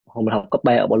hồi mình học cấp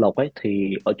 3 ở Bảo Lộc ấy,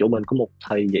 thì ở chỗ mình có một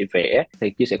thầy dạy vẽ. Thì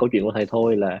chia sẻ câu chuyện của thầy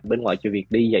thôi là bên ngoài trừ việc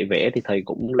đi dạy vẽ thì thầy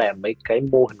cũng làm mấy cái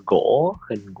mô hình gỗ,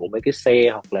 hình của mấy cái xe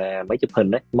hoặc là máy chụp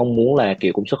hình ấy, mong muốn là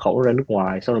kiểu cũng xuất khẩu ra nước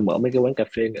ngoài, xong rồi mở mấy cái quán cà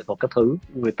phê nghệ thuật các thứ.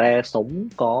 Người ta sống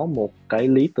có một cái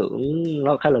lý tưởng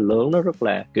nó khá là lớn, nó rất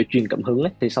là kiểu truyền cảm hứng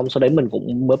ấy. Thì xong sau đấy mình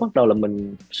cũng mới bắt đầu là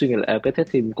mình suy nghĩ là cái thế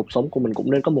thì cuộc sống của mình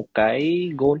cũng nên có một cái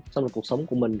goal, xong rồi cuộc sống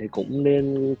của mình thì cũng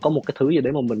nên có một cái thứ gì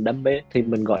đấy mà mình đam mê. Thì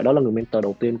mình gọi đó là người mentor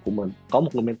đầu tiên của mình. Có một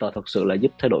người mentor thật sự là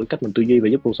giúp thay đổi cách mình tư duy và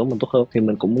giúp cuộc sống mình tốt hơn, thì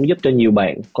mình cũng muốn giúp cho nhiều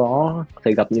bạn có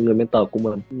thể gặp những người mentor của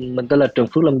mình. Mình tên là Trần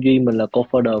Phước Lâm Duy, mình là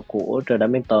co-founder của Trà Đá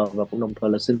Mentor và cũng đồng thời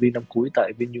là sinh viên năm cuối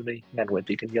tại VinUni, ngành quản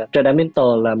trị kinh doanh. Trà Đá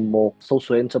Mentor là một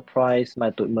social enterprise mà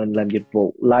tụi mình làm dịch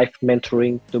vụ life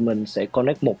mentoring. Tụi mình sẽ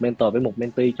connect một mentor với một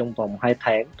mentee trong vòng 2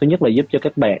 tháng. Thứ nhất là giúp cho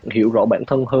các bạn hiểu rõ bản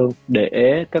thân hơn để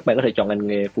các bạn có thể chọn ngành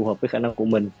nghề phù hợp với khả năng của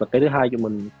mình. Và cái thứ hai, tụi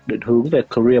mình định hướng về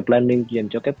career planning dành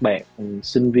cho các bạn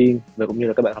sinh viên và cũng như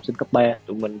là các bạn học sinh cấp 3.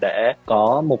 Tụi mình đã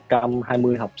có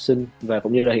 120 học sinh và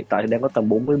cũng như là hiện tại thì đang có tầm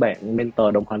 40 bạn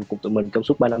mentor đồng hành cùng tụi mình trong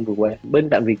suốt 3 năm vừa qua. Bên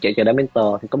cạnh việc chạy Trà Đá Mentor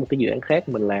thì có một cái dự án khác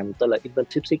mình làm tên là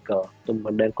Internship Seeker. Tụi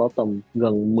mình đang có tầm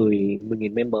gần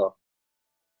 10.000 member.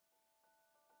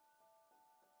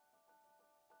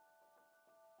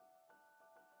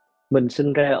 Mình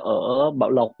sinh ra ở Bảo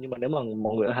Lộc, nhưng mà nếu mà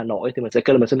mọi người ở Hà Nội thì mình sẽ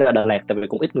kêu là mình sinh ra ở Đà Lạt, tại vì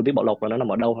cũng ít người biết Bảo Lộc là nó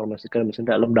nằm ở đâu, hoặc là mình sẽ kêu là mình sinh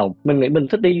ra ở Lâm Đồng. Mình nghĩ mình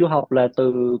thích đi du học là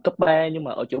từ cấp 3, nhưng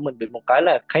mà ở chỗ mình bị một cái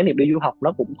là khái niệm đi du học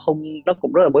nó cũng rất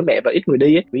là mới mẻ và ít người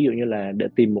đi ấy. Ví dụ như là để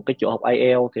tìm một cái chỗ học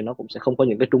IELTS thì nó cũng sẽ không có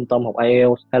những cái trung tâm học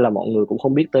IELTS, hay là mọi người cũng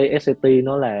không biết tới SAT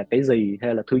nó là cái gì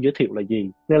hay là thư giới thiệu là gì.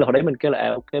 Nên là hồi đấy mình kêu là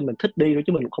ok mình thích đi đó,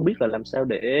 chứ mình cũng không biết là làm sao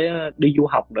để đi du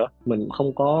học nữa. Mình cũng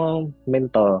không có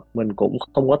mentor, mình cũng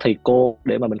không có thầy cô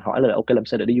để mà mình hỏi là ok làm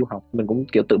sao để đi du học. Mình cũng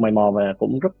kiểu tự mày mò và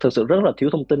cũng thực sự rất là thiếu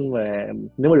thông tin, và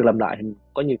nếu mà được làm lại thì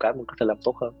có nhiều cái mình có thể làm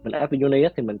tốt hơn. Mình áp VinUni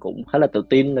thì mình cũng khá là tự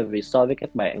tin, là vì so với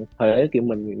các bạn hồi đấy kiểu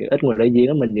mình ít người đại diện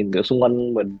á, mình nhìn kiểu xung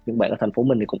quanh mình những bạn ở thành phố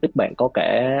mình thì cũng ít bạn có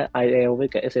cả IELTS với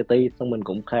cả SAT. Xong mình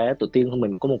cũng khá tự tin hơn,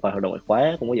 mình có một vài hoạt động ngoại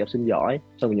khóa, cũng có giáo sinh giỏi.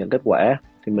 Xong mình nhận kết quả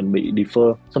thì mình bị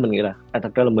defer. Xong mình nghĩ là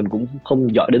thật ra là mình cũng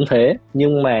không giỏi đến thế.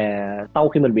 Nhưng mà sau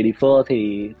khi mình bị defer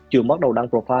thì trường bắt đầu đăng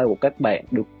profile của các bạn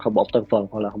được học bổng toàn phần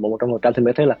hoặc là học bổng 100%, thì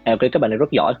mới thấy là ok các bạn này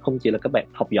rất giỏi. Không chỉ là các bạn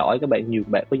học giỏi, các bạn nhiều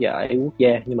bạn có giải quốc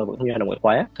gia nhưng mà vẫn không ra hoạt động ngoại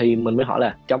khóa. Thì mình mới hỏi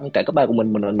là trong cả cấp ba của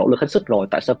mình đã nỗ lực hết sức rồi,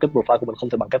 tại sao cái profile của mình không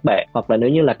thể bằng các bạn? Hoặc là nếu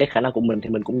như là cái khả năng của mình thì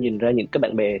mình cũng nhìn ra những cái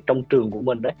bạn bè trong trường của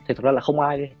mình đấy, thì thật ra là không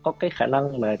ai có cái khả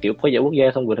năng mà kiểu có giải quốc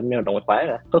gia xong rồi tham gia hoạt động ngoại khóa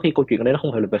cả. Có khi câu chuyện ở đây nó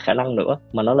không phải là về khả năng nữa,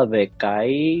 mà nó là về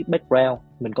cái background.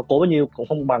 Mình có cố bao nhiêu cũng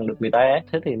không bằng được người ta ấy.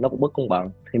 Thế thì nó cũng bất công bằng.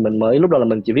 Thì mình mới lúc đó là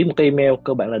mình chỉ viết một cái email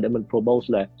cơ bản là để mình propose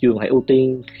là trường hãy ưu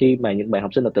tiên khi mà những bạn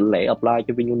học sinh là tự lẻ apply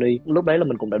cho VinUni. Lúc đấy là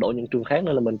mình cũng đã đổi những trường khác,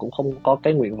 nên là mình cũng không có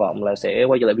cái nguyện vọng là sẽ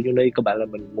quay trở lại VinUni. Cơ bản là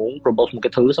mình muốn propose một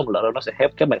cái thứ, xong rồi lỡ đâu nó sẽ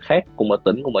help các bạn khác cùng ở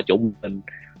tỉnh cùng ở chỗ mình.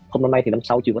 Không năm nay thì năm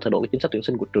sau trường có thể đổi cái chính sách tuyển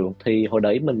sinh của trường. Thì hồi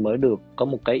đấy mình mới được có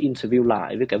một cái interview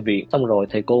lại với cả viện. Xong rồi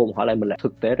thầy cô cũng hỏi lại mình là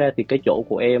thực tế ra thì cái chỗ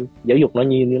của em giáo dục nó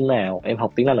như thế nào, em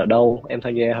học tiếng Anh ở đâu, em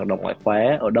tham gia hoạt động ngoại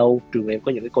khóa ở đâu, trường em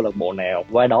có những cái câu lạc bộ nào.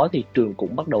 Qua đó thì trường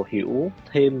cũng bắt đầu hiểu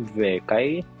thêm về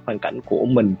cái hoàn cảnh của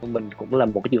mình cũng là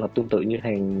một cái trường hợp tương tự như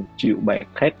hàng triệu bạn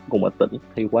khác cùng ở tỉnh.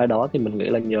 Thì qua đó thì mình nghĩ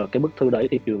là nhờ cái bức thư đấy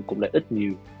thì trường cũng lại ít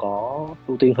nhiều có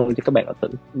ưu tiên hơn cho các bạn ở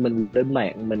tỉnh. Mình lên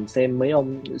mạng mình xem mấy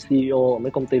ông CEO ở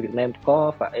mấy công ty Việt Nam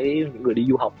có phải những người đi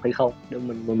du học hay không, để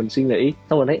mình suy nghĩ.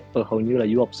 Xong rồi đấy hầu như là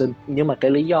du học sinh. Nhưng mà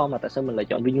cái lý do mà tại sao mình lại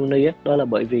chọn VinUni á, đó là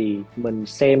bởi vì mình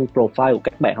xem profile của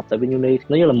các bạn học tại VinUni,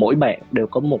 nó như là mỗi bạn đều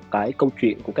có một cái câu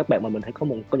chuyện của các bạn mà mình thấy có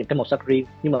những cái màu sắc riêng.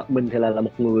 Nhưng mà mình thì là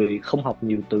một người không học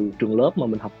nhiều từ trường lớp, mà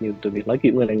mình học nhiều từ việc nói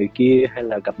chuyện người này người kia hay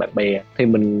là gặp bạn bè. Thì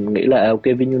mình nghĩ là ok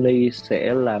VinUni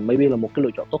sẽ là maybe là một cái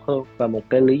lựa chọn tốt hơn. Và một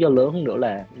cái lý do lớn hơn nữa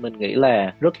là mình nghĩ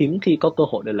là rất hiếm khi có cơ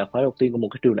hội để là khóa đầu tiên của một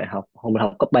cái trường đại học. Hồi mình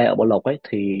học cấp 3 ở Bảo Lộc ấy,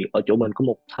 thì ở chỗ mình có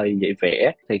một thầy dạy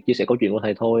vẽ. Thì chia sẻ câu chuyện của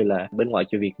thầy thôi là bên ngoài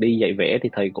trừ việc đi dạy vẽ thì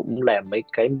thầy cũng làm mấy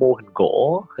cái mô hình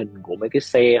gỗ, hình của mấy cái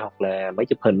xe hoặc là máy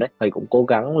chụp hình ấy. Thầy cũng cố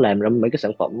gắng làm ra mấy cái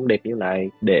sản phẩm đẹp như này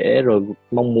để rồi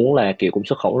mong muốn là kiểu cũng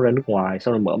xuất khẩu ra nước ngoài,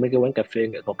 xong rồi mở mấy cái quán cà phê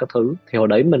nghệ thuật các thứ. Thì hồi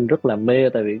đấy mình rất là mê,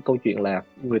 tại vì câu chuyện là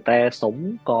người ta sống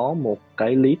có một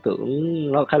cái lý tưởng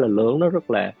nó khá là lớn, nó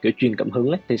rất là kiểu truyền cảm hứng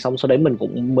ấy. Thì xong sau đấy mình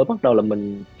cũng mới bắt đầu là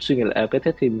mình suy nghĩ là cái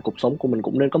thế thì cuộc sống của mình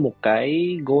cũng nên có một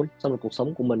cái goal, xong rồi cuộc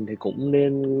sống của mình thì cũng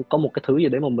nên có một cái thứ gì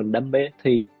đấy mà mình đam mê.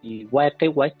 Thì qua cái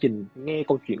quá trình nghe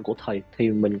câu chuyện của thầy thì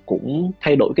mình cũng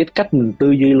thay đổi cái cách mình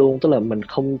tư duy luôn. Tức là mình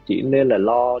không chỉ nên là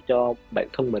lo cho bản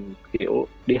thân mình kiểu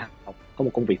đi học có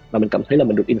một công việc, mà mình cảm thấy là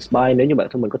mình được inspire nếu như bản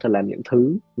thân mình có thể làm những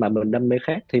thứ mà mình đam mê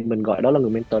khác. Thì mình gọi đó là người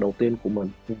mentor đầu tiên của mình.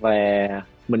 Và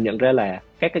mình nhận ra là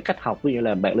các cái cách học, ví dụ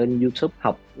là bạn lên YouTube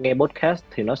học nghe podcast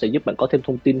thì nó sẽ giúp bạn có thêm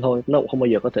thông tin thôi, nó cũng không bao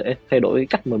giờ có thể thay đổi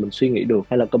cách mà mình suy nghĩ được.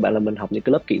 Hay là cơ bản là mình học những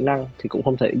cái lớp kỹ năng thì cũng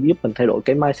không thể giúp mình thay đổi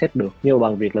cái mindset được, nhưng mà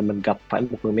bằng việc là mình gặp phải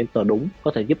một người mentor đúng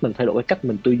có thể giúp mình thay đổi cái cách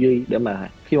mình tư duy, để mà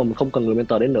khi mà mình không cần người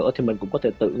mentor đến nữa thì mình cũng có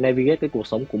thể tự navigate cái cuộc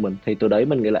sống của mình. Thì từ đấy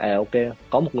mình nghĩ là ok,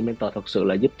 có một người mentor thật sự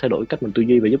là giúp thay đổi cách mình tư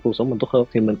duy và giúp cuộc sống mình tốt hơn.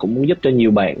 Thì mình cũng muốn giúp cho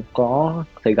nhiều bạn có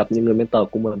thể gặp những người mentor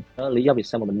của mình. Đó là lý do vì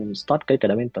sao mà mình start cái Trà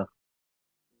Đá Mentor.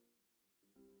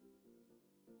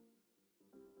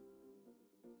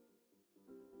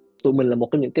 Tụi mình là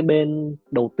một trong những cái bên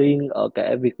đầu tiên ở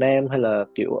cả Việt Nam hay là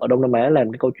kiểu ở Đông Nam Á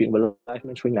làm cái câu chuyện về life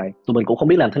mentoring này. Tụi mình cũng không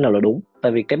biết làm thế nào là đúng,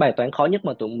 tại vì cái bài toán khó nhất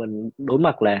mà tụi mình đối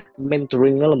mặt là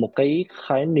mentoring, nó là một cái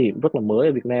khái niệm rất là mới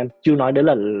ở Việt Nam, chưa nói đến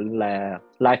là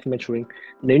life mentoring.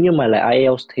 Nếu như mà là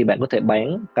IELTS thì bạn có thể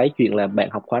bán cái chuyện là bạn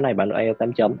học khóa này bạn được IELTS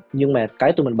 8 chấm, nhưng mà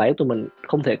cái tụi mình bán, tụi mình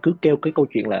không thể cứ kêu cái câu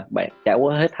chuyện là bạn trải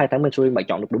qua hết 2 tháng mentoring bạn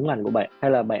chọn được đúng ngành của bạn,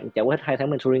 hay là bạn trải qua hết 2 tháng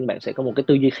mentoring bạn sẽ có một cái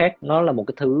tư duy khác. Nó là một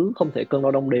cái thứ không thể cân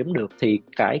đo đong đếm được. Thì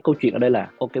cái câu chuyện ở đây là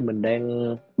ok, mình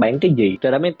đang bán cái gì.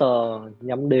 Trà Đá Mentor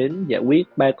nhắm đến giải quyết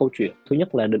 3 câu chuyện. Thứ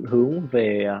nhất là định hướng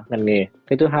về ngành nghề,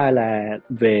 cái thứ hai là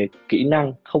về kỹ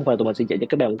năng, không phải tụi mình sẽ dạy cho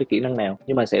các bạn một cái kỹ năng nào,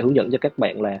 nhưng mà sẽ hướng dẫn cho các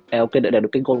bạn là ok, để đạt được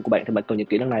cái goal của bạn thì bạn cần những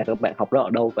kỹ năng này, các bạn học nó ở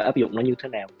đâu và áp dụng nó như thế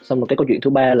nào. Xong rồi cái câu chuyện thứ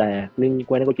ba là liên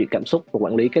quan đến câu chuyện cảm xúc và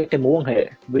quản lý cái mối quan hệ.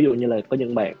 Ví dụ như là có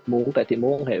những bạn muốn cải thiện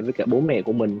mối quan hệ với cả bố mẹ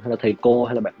của mình, hay là thầy cô,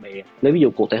 hay là bạn bè. Lấy ví dụ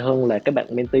cụ thể hơn là các bạn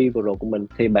mentee vừa rồi của mình,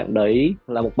 thì bạn đấy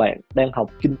là một bạn đang học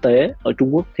kinh tế ở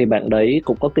Trung Quốc. Thì bạn đấy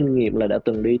cũng có kinh nghiệm là đã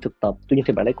từng đi thực tập, tuy nhiên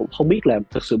thì bạn đấy cũng không biết là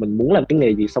thực sự mình muốn làm cái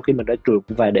nghề gì sau khi mình ra trường,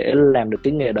 và để làm được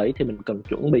cái nghề đấy thì mình cần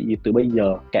chuẩn bị gì từ bây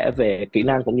giờ, cả về kỹ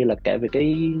năng cũng như là cả về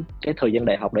cái thời gian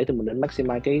đại học đấy thì mình nên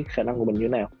maximize cái khả năng của mình như thế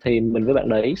nào. Thì mình với bạn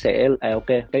đấy sẽ ok,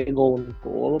 cái goal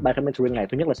của ba cái mentoring này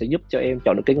thứ nhất là sẽ giúp cho em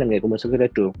chọn được cái ngành nghề của mình sau khi ra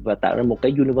trường, và tạo ra một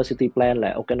cái university plan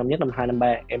là ok, năm nhất, năm hai, năm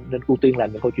ba em nên ưu tiên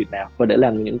làm những câu chuyện nào, và để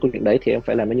làm những câu chuyện đấy thì em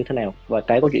phải làm nó như thế nào. Và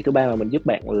cái câu chuyện thứ ba mà mình giúp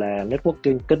bạn là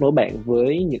networking, kết nối bạn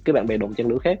với những cái bạn bè đồng trang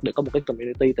lứa khác để có một cái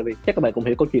community. Tại vì chắc các bạn cũng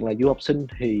hiểu câu chuyện là du học sinh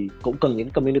thì cũng cần những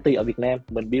community ở Việt Nam.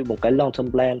 Mình build một cái long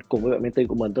term plan cùng với bạn mentee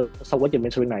của mình. Sau quá trình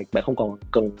mentoring này bạn không còn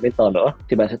cần mentor nữa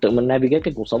thì bạn sẽ tự mình navigate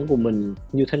cái cuộc sống của mình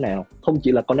như thế nào. Không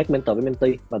chỉ là connect mentor với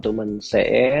mentee mà tụi mình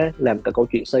sẽ làm cả câu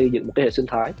chuyện xây dựng một cái hệ sinh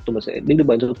thái. Tụi mình sẽ đi được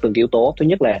từ từng yếu tố. Thứ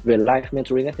nhất là về life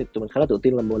mentoring ấy, thì tụi mình khá là tự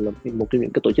tin là mình là một trong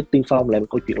những cái tổ chức tiên phong làm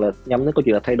câu chuyện là nhắm đến câu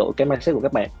chuyện là thay đổi cái mindset của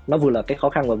các bạn. Nó vừa là cái khó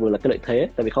khăn và vừa là cái lợi thế.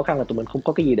 Tại vì khó khăn là tụi mình không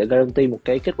có cái gì để guarantee một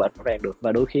cái kết quả rõ ràng được,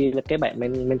 và đôi khi là cái bạn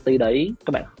mentee đấy,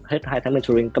 các bạn hết 2 tháng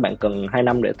mentoring, các bạn cần 2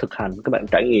 năm để thực hành, các bạn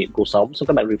trải nghiệm cuộc sống, xong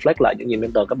các bạn reflect lại những gì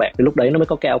mentor các bạn, thì lúc đấy nó mới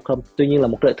có cái outcome. Tuy nhiên là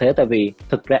một lợi thế, tại vì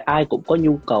thực ra ai cũng có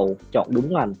nhu cầu chọn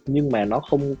đúng ngành, nhưng mà nó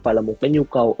không phải là một cái nhu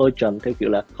cầu urgent theo kiểu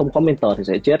là không có mentor thì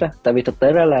sẽ chết á. Tại vì thực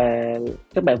tế ra là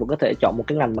các bạn vẫn có thể chọn một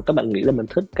cái ngành mà các bạn nghĩ là mình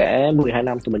thích cả 12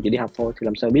 năm thì mình chỉ đi học thôi, thì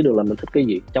làm sao biết được là mình thích cái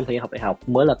gì. Trong thời gian học đại học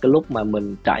mới là cái lúc mà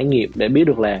mình trải nghiệm để biết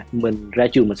được là mình ra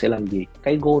trường mình sẽ làm gì.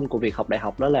 Cái goal của việc học đại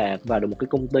học đó là vào được một cái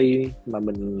công ty mà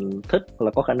mình thích hoặc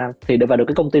là có khả năng. Thì để vào được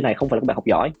cái công ty này không phải là các bạn học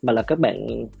giỏi, mà là các bạn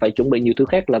phải chuẩn bị nhiều thứ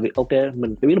khác. Là việc ok,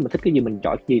 mình phải biết là mình thích cái gì, mình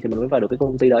giỏi cái gì thì mình mới vào được cái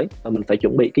công ty đấy, và mình phải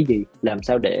chuẩn bị cái gì, làm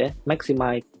sao để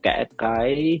maximize cả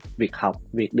cái việc học,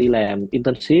 việc đi làm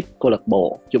internship, câu lạc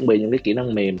bộ, chuẩn bị những cái kỹ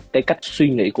năng mềm, cái cách suy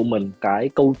nghĩ của mình, cái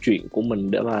câu chuyện của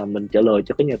mình để mà mình trả lời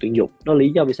cho cái nhà tuyển dụng. Đó là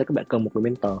lý do vì sao các bạn cần một người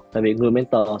mentor. Tại vì người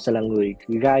mentor sẽ là người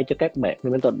guide cho các bạn.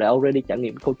 Người mentor đã already trải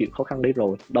nghiệm câu chuyện khó khăn đấy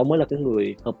rồi, đó mới là cái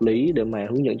người hợp lý để mà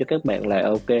hướng dẫn cho các bạn là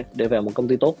ok, để vào một công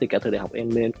ty tốt thì cả thời đại học em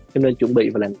nên chuẩn bị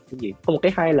và làm cái gì. Có một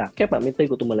cái hay là các bạn mentee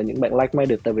của tụi mình là những bạn like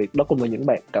minded, tại vì đó cũng là những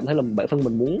bạn cảm thấy là bản thân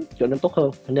mình muốn trở nên tốt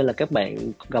hơn, nên là các bạn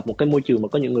gặp một cái môi trường mà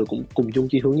có những người cũng cùng chung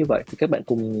chí hướng như vậy, thì các bạn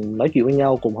cùng nói chuyện với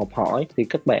nhau, cùng học hỏi, thì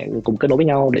các bạn cùng kết nối với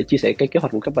nhau để chia sẻ cái kế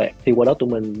hoạch của các bạn. Thì qua đó tụi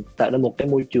mình tạo nên một cái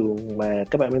môi trường mà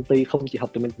các bạn mentee không chỉ học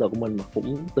từ mentor của mình mà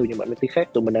cũng từ những bạn mentee khác.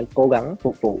 Tụi mình đang cố gắng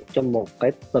phục vụ cho một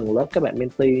cái tầng lớp các bạn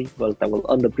mentee và tạm gọi là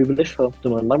underprivileged hơn.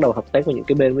 Tụi mình bắt đầu hợp tác với những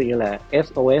cái bên ví dụ như là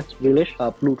SOS Village,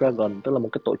 Blue Dragon, tức là một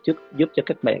cái tổ chức giúp cho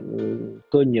các bạn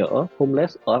cơ nhỡ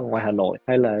homeless ở ngoài Hà Nội,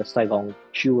 hay là Sài Gòn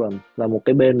Children là một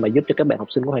cái bên mà giúp cho các bạn học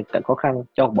sinh có hoàn cảnh khó khăn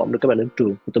cho học bổng để các bạn đến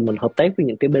trường. Thì tụi mình hợp tác với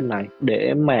những cái bên này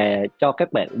để mà cho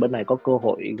các bạn bên này có cơ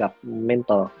hội gặp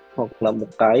mentor. Hoặc là một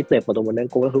cái tệp mà tụi mình đang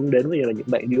cố gắng hướng đến ví dụ là những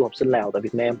bạn du học sinh Lào tại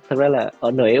Việt Nam. Thật ra là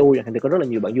ở NEU thì có rất là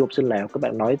nhiều bạn du học sinh Lào, các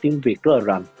bạn nói tiếng Việt rất là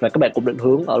rành và các bạn cũng định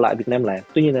hướng ở lại Việt Nam làm.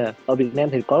 Tuy nhiên là ở Việt Nam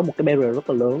thì có một cái barrier rất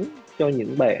là lớn cho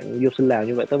những bạn du học sinh Lào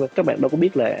như vậy, tại vì các bạn đâu có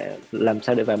biết là làm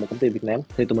sao để vào một công ty Việt Nam.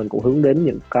 Thì tụi mình cũng hướng đến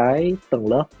những cái tầng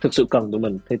lớp thực sự cần tụi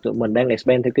mình, thì tụi mình đang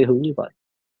expand theo cái hướng như vậy.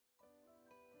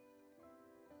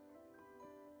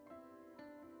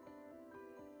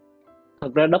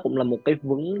 Thật ra đó cũng là một cái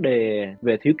vấn đề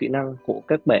về thiếu kỹ năng của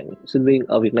các bạn sinh viên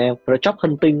ở Việt Nam. Rồi job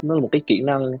hunting nó là một cái kỹ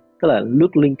năng tức là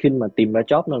lướt LinkedIn mà tìm ra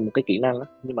job là một cái kỹ năng á,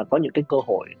 nhưng mà có những cái cơ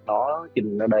hội nó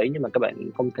trình ra đấy nhưng mà các bạn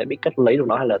không thể biết cách lấy được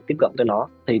nó hay là tiếp cận tới nó.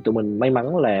 Thì tụi mình may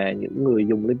mắn là những người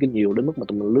dùng LinkedIn nhiều đến mức mà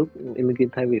tụi mình lướt LinkedIn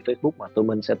thay vì Facebook, mà tụi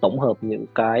mình sẽ tổng hợp những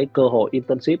cái cơ hội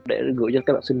internship để gửi cho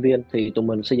các bạn sinh viên. Thì tụi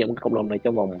mình xây dựng cái cộng đồng này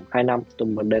trong vòng 2 năm, tụi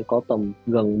mình đang có tầm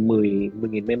gần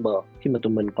 10.000 member. Khi mà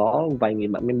tụi mình có vài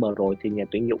nghìn bạn member rồi thì nhà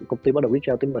tuyển dụng công ty bắt đầu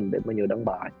reach out tới mình để mà nhờ đăng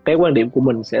bài. Cái quan điểm của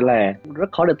mình sẽ là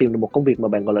rất khó để tìm được một công việc mà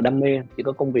bạn gọi là đam mê, chỉ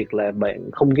có công việc là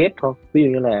bạn không ghét thôi. Ví dụ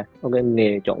như là ok,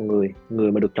 nghề chọn người,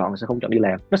 người mà được chọn sẽ không chọn đi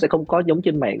làm. Nó sẽ không có giống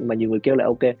trên mạng mà nhiều người kêu là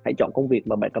ok hãy chọn công việc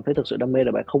mà bạn cảm thấy thực sự đam mê,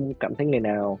 là bạn không cảm thấy ngày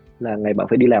nào là ngày bạn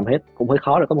phải đi làm hết. Cũng hơi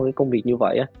khó để có một cái công việc như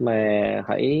vậy á, mà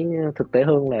hãy thực tế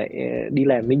hơn là đi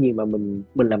làm cái gì mà mình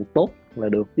làm tốt là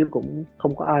được, chứ cũng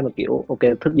không có ai mà kiểu ok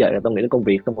thức dậy là tao nghĩ đến công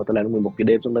việc xong rồi tao làm đến 11 giờ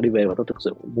đêm xong tao đi về và tao thực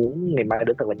sự muốn ngày mai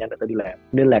đến thật là nhanh để tao đi làm.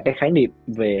 Nên là cái khái niệm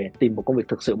về tìm một công việc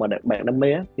thực sự mà bạn đam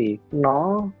mê á, thì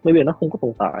nó maybe nó không có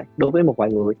tồn tại đối với một vài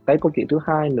người. Cái câu chuyện thứ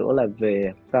hai nữa là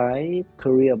về cái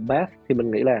career path, thì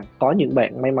mình nghĩ là có những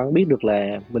bạn may mắn biết được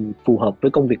là mình phù hợp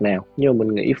với công việc nào, nhưng mà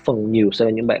mình nghĩ phần nhiều sẽ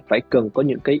là những bạn phải cần có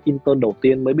những cái intern đầu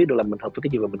tiên mới biết được là mình hợp với cái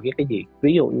gì và mình ghét cái gì.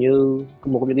 Ví dụ như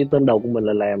một trong những intern đầu của mình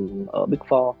là làm ở Big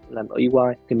Four, làm ở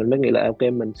EY, thì mình mới nghĩ là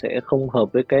ok mình sẽ không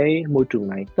hợp với cái môi trường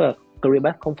này. Tức là career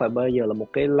path không phải bao giờ là một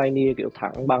cái linear kiểu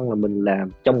thẳng băng là mình làm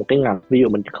trong một cái ngành. Ví dụ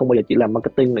mình không bao giờ chỉ làm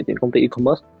marketing ở trên công ty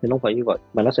e-commerce thì nó không phải như vậy,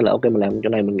 mà nó sẽ là ok mình làm chỗ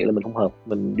này mình nghĩ là mình không hợp,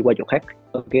 mình đi qua chỗ khác.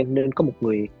 Ok, nên có một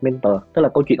người mentor, tức là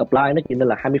câu chuyện apply nó chỉ nên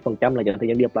là 20% là dành thời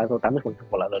gian đi apply thôi, 80%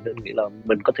 còn lại là nên nghĩ là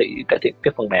mình có thể cải thiện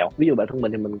cái phần nào. Ví dụ bản thân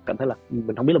mình thì mình cảm thấy là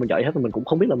mình không biết là mình giỏi hết, mình cũng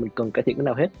không biết là mình cần cải thiện cái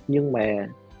nào hết, nhưng mà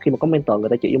khi mà có mentor người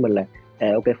ta chỉ cho mình là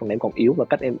ok phần này em còn yếu và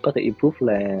cách em có thể improve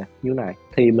là như này.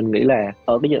 Thì mình nghĩ là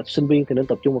ở cái giai sinh viên thì nên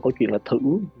tập trung vào câu chuyện là thử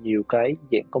nhiều cái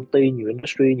dạng công ty, nhiều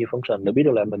industry, nhiều function để biết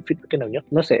được là mình fit với cái nào nhất.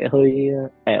 Nó sẽ hơi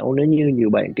ảo nếu như nhiều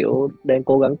bạn kiểu đang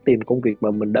cố gắng tìm công việc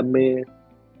mà mình đam mê